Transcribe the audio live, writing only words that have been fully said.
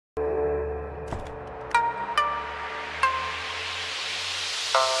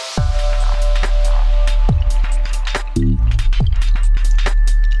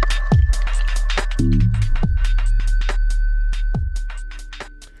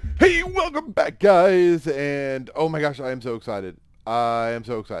Hey, welcome back, guys, and oh my gosh, I am so excited. I am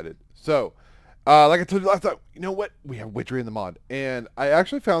so excited. So, like I told you last time, you know what? We have Witchery in the mod, and I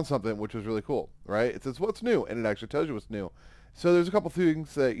actually found something which was really cool, right? It says what's new, and it actually tells you what's new. So there's a couple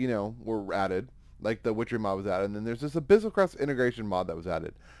things that, were added, like the Witchery mod was added, and then there's this Abyssal Crest integration mod that was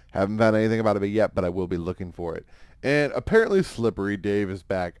added. Haven't found anything about it yet, but I will be looking for it. And apparently Slippery Dave is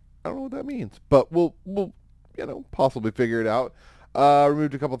back. I don't know what that means, but we'll possibly figure it out.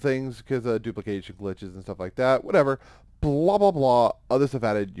 Removed a couple things because of duplication glitches and stuff like that. Whatever. Blah, blah, blah. Other stuff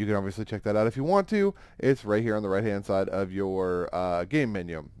added. You can obviously check that out if you want to. It's right here on the right-hand side of your game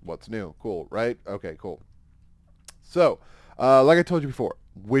menu. What's new? Cool, right? Okay, cool. So, like I told you before,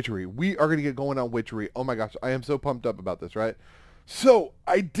 Witchery. We are going to get going on Witchery. Oh my gosh, I am so pumped up about this, right? So,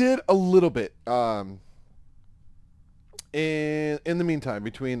 I did a little bit in the meantime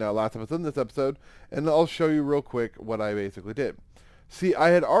between last episode and this episode, and I'll show you real quick what I basically did. See, I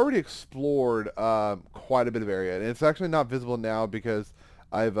had already explored quite a bit of area, and it's actually not visible now because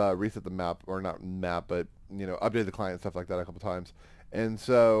I've reset the map, or not map, but updated the client and stuff like that a couple times. And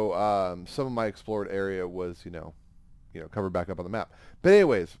so some of my explored area was covered back up on the map. But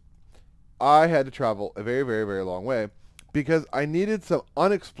anyways, I had to travel a very, very, very long way because I needed some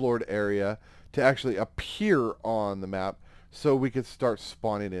unexplored area to actually appear on the map so we could start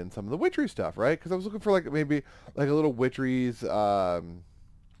spawning in some of the witchery stuff, right? Because I was looking for maybe a little witcheries, what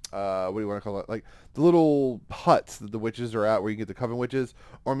do you want to call it? Like the little huts that the witches are at where you can get the coven witches,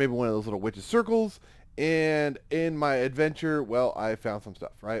 or maybe one of those little witches circles. And in my adventure, well, I found some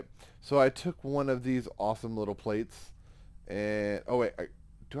stuff, right? So I took one of these awesome little plates and, oh wait,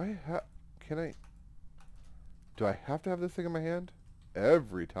 do I have to have this thing in my hand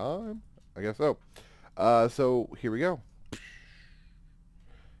every time? I guess so. So here we go.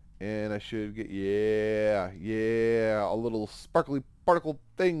 And I should get, yeah, a little sparkly particle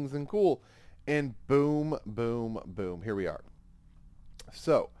things and cool. And boom, boom, boom. Here we are.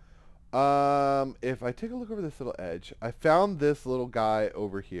 So, if I take a look over this little edge, I found this little guy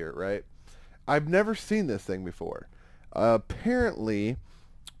over here, right? I've never seen this thing before. Apparently,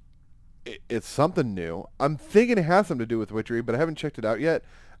 it's something new. I'm thinking it has something to do with witchery, but I haven't checked it out yet.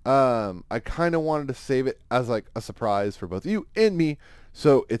 I kind of wanted to save it as like a surprise for both you and me,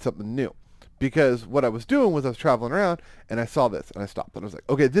 so it's something new. Because what I was doing was I was traveling around and I saw this and I stopped and I was like,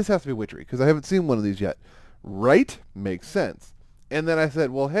 okay, this has to be witchery because I haven't seen one of these yet. Right? Makes sense. And then I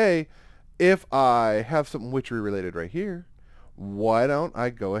said, well, hey, if I have something witchery related right here, why don't I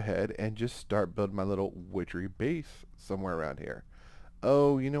go ahead and just start building my little witchery base somewhere around here?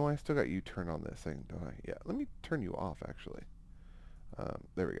 Oh, I still got you turned on this thing, don't I? Yeah, let me turn you off actually.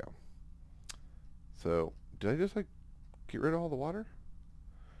 There we go. So, did I just get rid of all the water?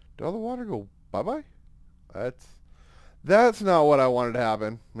 Did all the water go bye-bye? That's not what I wanted to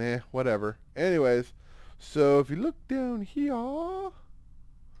happen. Meh, whatever. Anyways, so if you look down here, oh,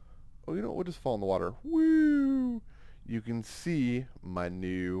 we'll just fall in the water. Woo! You can see my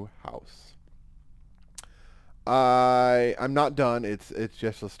new house. I'm not done. It's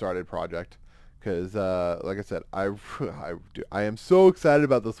just a started project. Because, like I said, I am so excited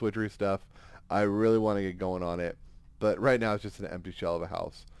about the witchery stuff. I really want to get going on it. But right now it's just an empty shell of a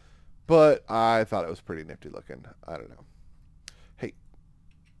house. But I thought it was pretty nifty looking. I don't know. Hey,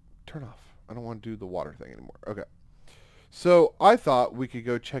 turn off. I don't want to do the water thing anymore. Okay. So I thought we could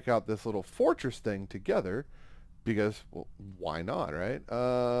go check out this little fortress thing together. Because, well, why not, right?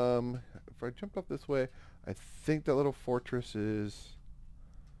 If I jump up this way, I think that little fortress is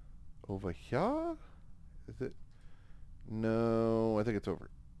over here? Is it? No, I think it's over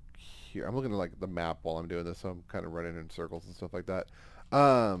here. I'm looking at the map while I'm doing this, so I'm kind of running in circles and stuff like that.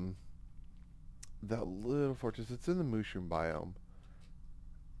 That little fortress, it's in the mushroom biome.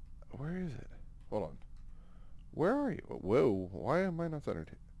 Where is it? Hold on. Where are you? Whoa, why am I not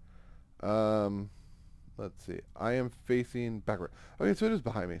centered? Let's see. I am facing backward. Okay, so it is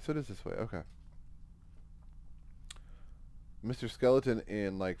behind me. So it is this way. Okay. Mr. Skeleton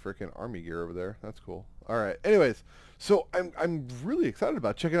in freaking army gear over there. That's cool. All right. Anyways, so I'm really excited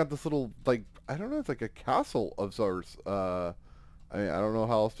about checking out this little I don't know. It's like a castle of sorts. I mean, I don't know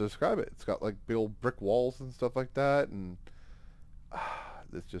how else to describe it. It's got big old brick walls and stuff like that, and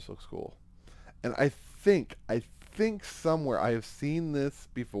this just looks cool. And I think somewhere I have seen this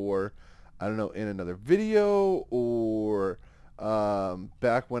before. I don't know, in another video or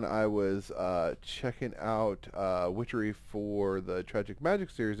back when I was checking out Witchery for the Tragic Magic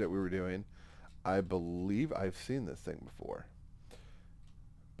series that we were doing. I believe I've seen this thing before.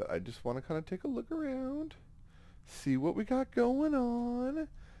 But I just want to kind of take a look around, see what we got going on,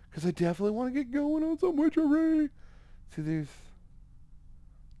 because I definitely want to get going on some Witchery. See, there's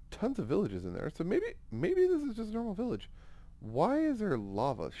tons of villages in there. So maybe this is just a normal village. Why is there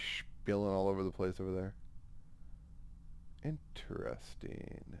lava spilling all over the place over there?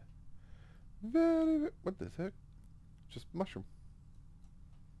 Interesting. What the heck? Just mushroom.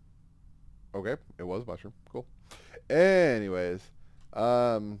 Okay, it was mushroom. Cool. Anyways,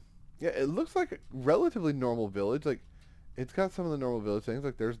 yeah, it looks like a relatively normal village. Like, it's got some of the normal village things.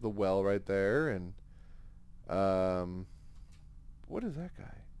 Like, there's the well right there, and what is that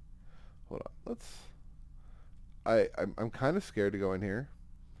guy? Hold on. I'm kind of scared to go in here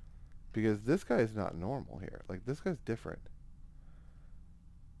because this guy is not normal here. Like, this guy's different.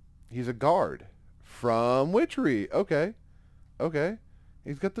 He's a guard from Witchery. Okay. Okay.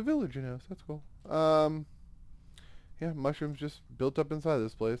 He's got the village, so that's cool. Yeah, mushrooms just built up inside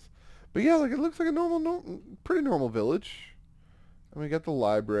this place. But yeah, like, it looks like a pretty normal village. And we got the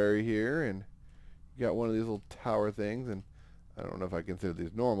library here, and you got one of these little tower things, and I don't know if I consider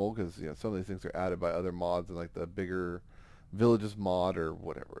these normal, because, some of these things are added by other mods, and like the bigger villages mod, or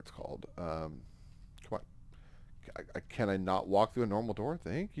whatever it's called. Come on. Can I not walk through a normal door?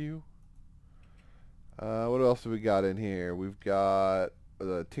 Thank you. What else do we got in here? We've got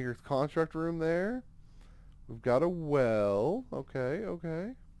the Tinker's Construct room there. We've got a well. Okay,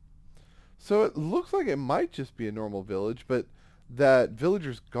 okay. So it looks like it might just be a normal village, but that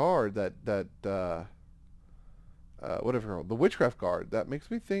villager's guard, whatever, the witchcraft guard, that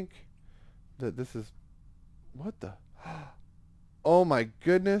makes me think that this is, what the, oh my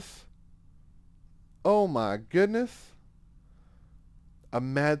goodness. Oh my goodness. A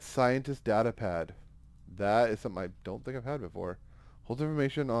mad scientist data pad. That is something I don't think I've had before. Holds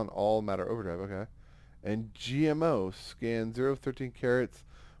information on all matter overdrive. Okay. And GMO. Scan 0 of 13 carats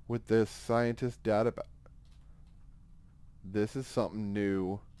with the scientist data pad. This is something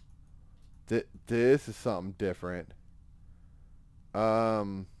new. This is something different.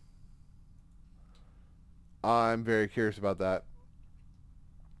 I'm very curious about that.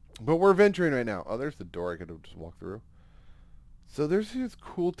 But we're venturing right now. Oh, there's the door I could have just walked through. So there's these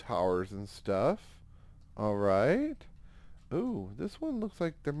cool towers and stuff. Alright. Ooh, this one looks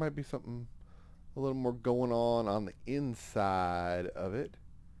like there might be something a little more going on the inside of it.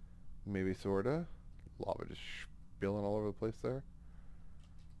 Maybe, sorta. Lava just spilling all over the place there.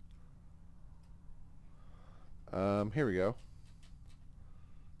 Here we go.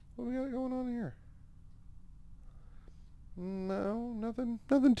 What do we got going on here? No,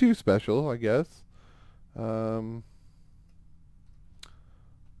 nothing too special, I guess. I don't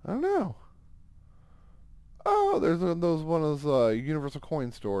know. Oh, there's one of those universal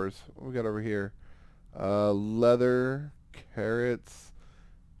coin stores. What we got over here? Leather, carrots,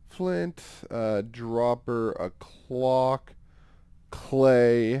 flint, dropper, a clock,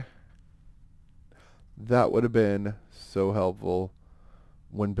 clay. That would have been so helpful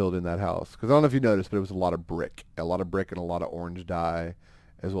when building that house. Because I don't know if you noticed, but it was a lot of brick. A lot of brick and a lot of orange dye,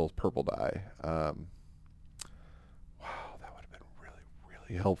 as well as purple dye. Wow, that would have been really,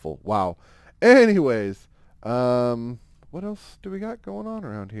 really helpful. Wow. Anyways, what else do we got going on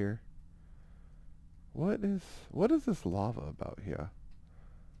around here? What is this lava about here?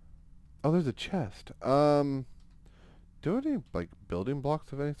 Oh, there's a chest. Do I have any, like, building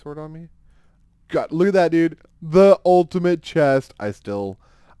blocks of any sort on me? God, look at that, dude. The ultimate chest. I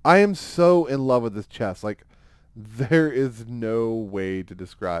am so in love with this chest. Like, there is no way to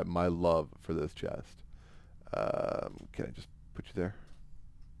describe my love for this chest. Can I just put you there?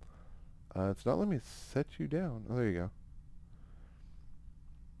 It's not letting me set you down. Oh, there you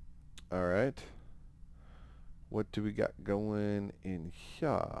go. Alright. What do we got going in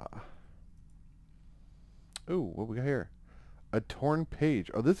here? Ooh, what we got here? A torn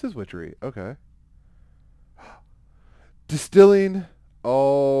page. Oh, this is witchery. Okay. Distilling.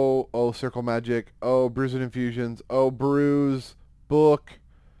 Oh, circle magic. Oh, brews and infusions. Oh, brews. Book.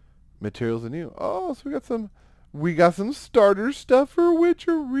 Materials anew. Oh, so we got some starter stuff for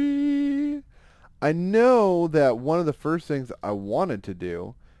witchery. I know that one of the first things I wanted to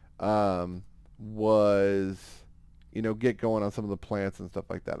do was, get going on some of the plants and stuff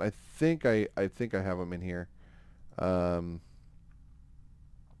like that. I think I have them in here.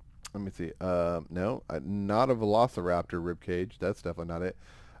 Let me see. No, not a velociraptor ribcage. That's definitely not it.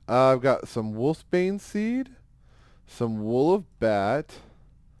 I've got some wolfsbane seed, some wool of bat,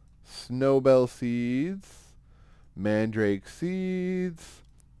 snowbell seeds, mandrake seeds,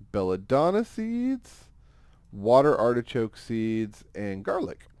 belladonna seeds, water artichoke seeds, and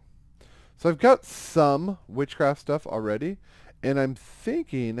garlic. So I've got some witchcraft stuff already, and I'm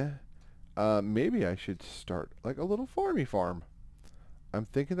thinking maybe I should start like a little farm. I'm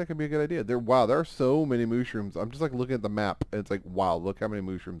thinking that could be a good idea. Wow, there are so many mushrooms. I'm just like looking at the map, and it's like, wow, look how many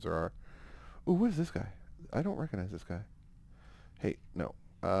mushrooms there are. Ooh, what is this guy? I don't recognize this guy. Hey, no.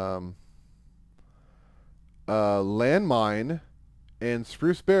 Landmine and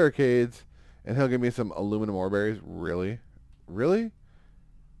spruce barricades, and he'll give me some aluminum ore berries. Really? Really?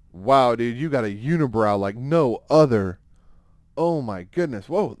 Wow, dude, you got a unibrow like no other. Oh my goodness.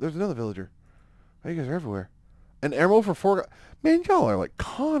 Whoa, there's another villager. Oh, you guys are everywhere. An emerald for 4... Man, y'all are like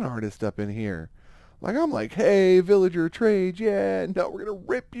con artists up in here. Like, I'm like, hey, villager trade, yeah. No, we're going to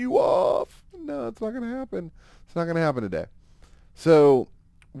rip you off. No, it's not going to happen. It's not going to happen today. So,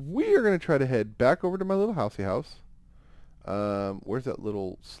 we are going to try to head back over to my little housey house. Where's that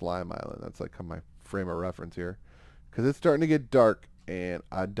little slime island? That's like my frame of reference here. Because it's starting to get dark, and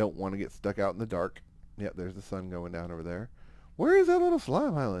I don't want to get stuck out in the dark. Yep, there's the sun going down over there. Where is that little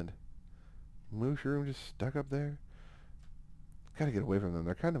slime island? Mushroom just stuck up there. Gotta get away from them.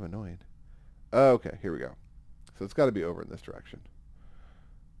 They're kind of annoying. Okay, here we go. So it's got to be over in this direction.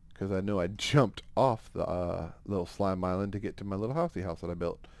 Because I know I jumped off the little slime island to get to my little housey house that I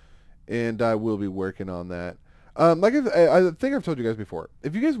built. And I will be working on that. Like I think I've told you guys before.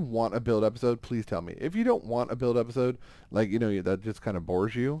 If you guys want a build episode, please tell me. If you don't want a build episode, like, you know, that just kind of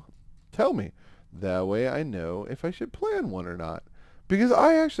bores you, tell me. That way I know if I should plan one or not. Because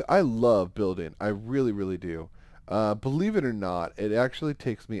I love building. I really, really do. Believe it or not, it actually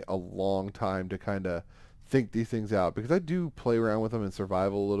takes me a long time to kind of think these things out. Because I do play around with them in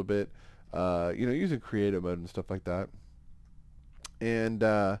survival a little bit. You know, using creative mode and stuff like that. And,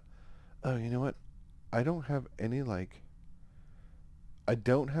 oh, you know what? I don't have any, like... I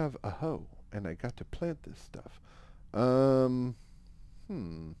don't have a hoe. And I got to plant this stuff.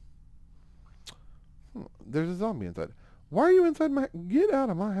 There's a zombie inside. Why are you inside my... Get out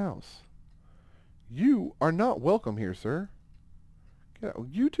of my house. You are not welcome here, sir. Get out.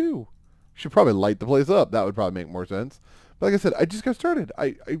 You too. Should probably light the place up. That would probably make more sense. But like I said, I just got started.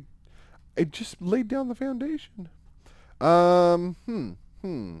 I just laid down the foundation. Well,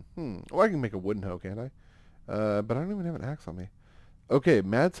 I can make a wooden hoe, can't I? But I don't even have an axe on me. Okay,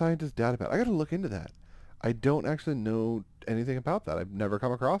 Mad Scientist Datapad. I gotta look into that. I don't actually know anything about that. I've never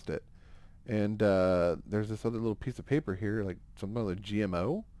come across it. And there's this other little piece of paper here, like something like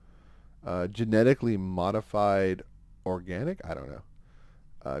GMO, genetically modified organic. I don't know.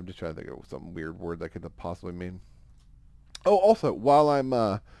 I'm just trying to think of some weird word that could possibly mean. Oh, also, while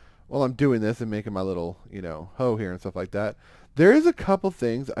I'm doing this and making my little, you know, hoe here and stuff like that, there is a couple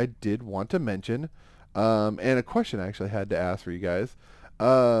things I did want to mention, and a question I actually had to ask for you guys.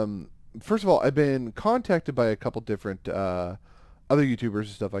 First of all, I've been contacted by a couple different other YouTubers and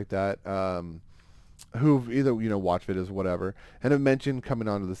stuff like that, who've either, you know, watched videos or whatever, and have mentioned coming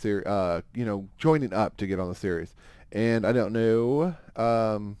onto the series, you know, joining up to get on the series. And I don't know,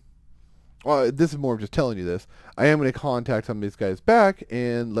 well, this is more of just telling you this. I am going to contact some of these guys back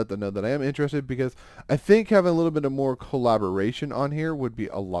and let them know that I am interested, because I think having a little bit of more collaboration on here would be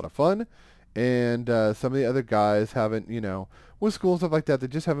a lot of fun. And some of the other guys haven't, you know, with school and stuff like that, they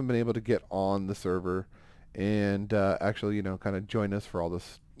just haven't been able to get on the server and actually, you know, kind of join us for all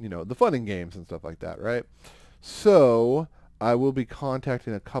this, you know, the fun and games and stuff like that, right? So I will be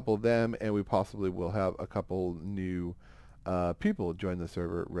contacting a couple of them, and we possibly will have a couple new people join the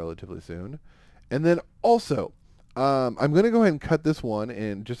server relatively soon. And then also, I'm going to go ahead and cut this one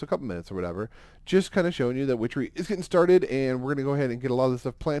in just a couple minutes or whatever, just kind of showing you that Witchery is getting started, and we're going to go ahead and get a lot of this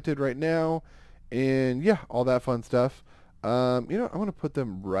stuff planted right now, and yeah, all that fun stuff. You know, I want to put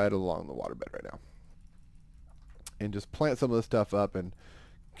them right along the waterbed right now, and just plant some of this stuff up and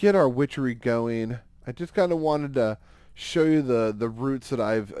get our Witchery going. I just kind of wanted to show you the roots that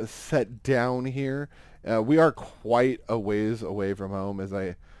I've set down here. We are quite a ways away from home, as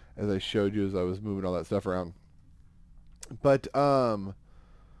I showed you as I was moving all that stuff around. But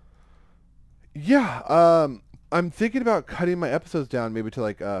yeah, I'm thinking about cutting my episodes down maybe to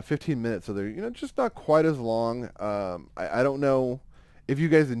like 15 minutes, so they're, you know, just not quite as long. I don't know if you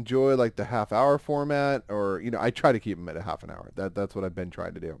guys enjoy like the half-hour format, or, you know, I try to keep them at a half an hour. That's what I've been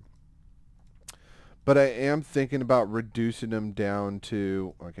trying to do. But I am thinking about reducing them down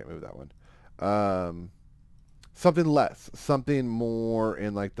to, oh, I can't move that one. Something less, something more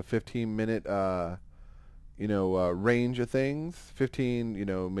in like the 15-minute, you know, range of things. 15, you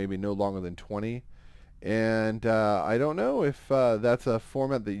know, maybe no longer than 20. And I don't know if that's a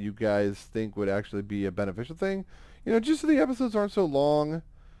format that you guys think would actually be a beneficial thing. You know, just so the episodes aren't so long.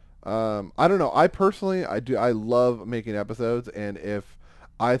 I don't know. I personally, I love making episodes, and if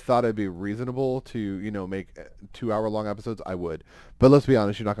I thought it'd be reasonable to, you know, make 2-hour-long episodes, I would. But let's be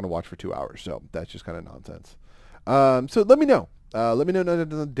honest, you're not going to watch for 2 hours, so that's just kind of nonsense. So let me know. Let me know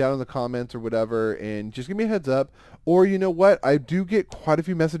down in the comments or whatever, and just give me a heads up. Or you know what? I do get quite a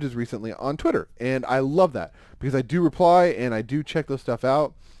few messages recently on Twitter, and I love that because I do reply and I do check those stuff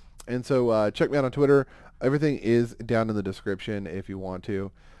out. And so check me out on Twitter. Everything is down in the description if you want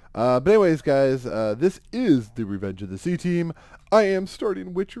to. But anyways, guys, this is the Revenge of the Sea Team. I am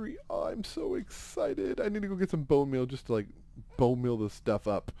starting Witchery. Oh, I'm so excited. I need to go get some bone meal just to like bone meal this stuff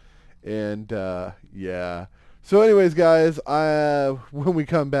up. And yeah. So anyways, guys, when we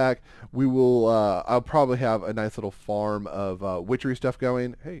come back, we will. I'll probably have a nice little farm of witchery stuff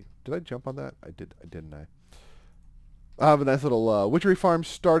going. Hey, did I jump on that? I did. Didn't I? I'll have a nice little witchery farm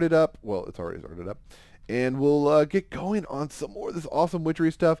started up. Well, it's already started up. And we'll get going on some more of this awesome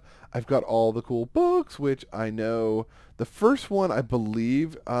witchery stuff. I've got all the cool books, which I know. The first one, I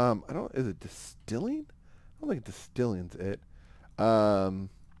believe, I don't. Is it distilling? I don't think distilling's it. Oh,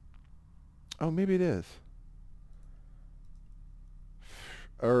 maybe it is.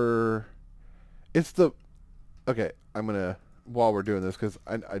 Or it's the. Okay, I'm gonna while we're doing this because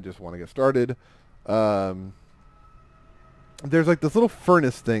I just want to get started. There's like this little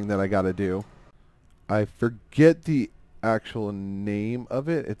furnace thing that I got to do. I forget the actual name of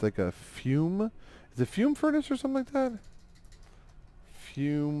it. It's like a fume. Is it fume furnace or something like that?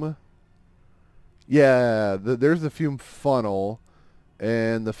 Fume. Yeah, there's the fume funnel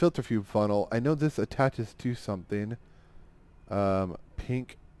and the filter fume funnel. I know this attaches to something.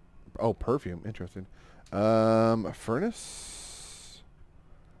 Pink. Oh, perfume. Interesting. Furnace.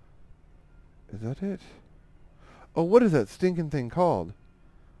 Is that it? Oh, what is that stinking thing called?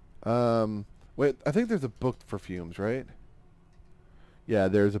 Wait, I think there's a book for fumes, right? Yeah,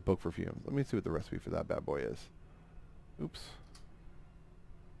 there's a book for fumes. Let me see what the recipe for that bad boy is. Oops.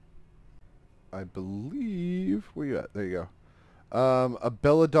 I believe... Where you at? There you go. A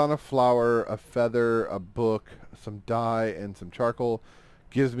belladonna flower, a feather, a book, some dye, and some charcoal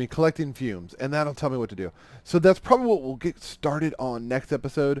gives me collecting fumes, and that'll tell me what to do. So that's probably what we'll get started on next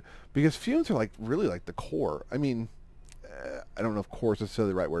episode, because fumes are like really like the core. I mean... I don't know if core is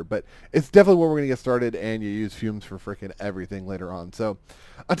necessarily the right word, but it's definitely where we're going to get started, and you use fumes for freaking everything later on. So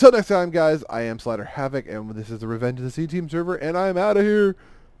until next time, guys, I am Slider Havoc, and this is the Revenge of the Sea Team server, and I'm out of here.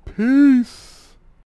 Peace.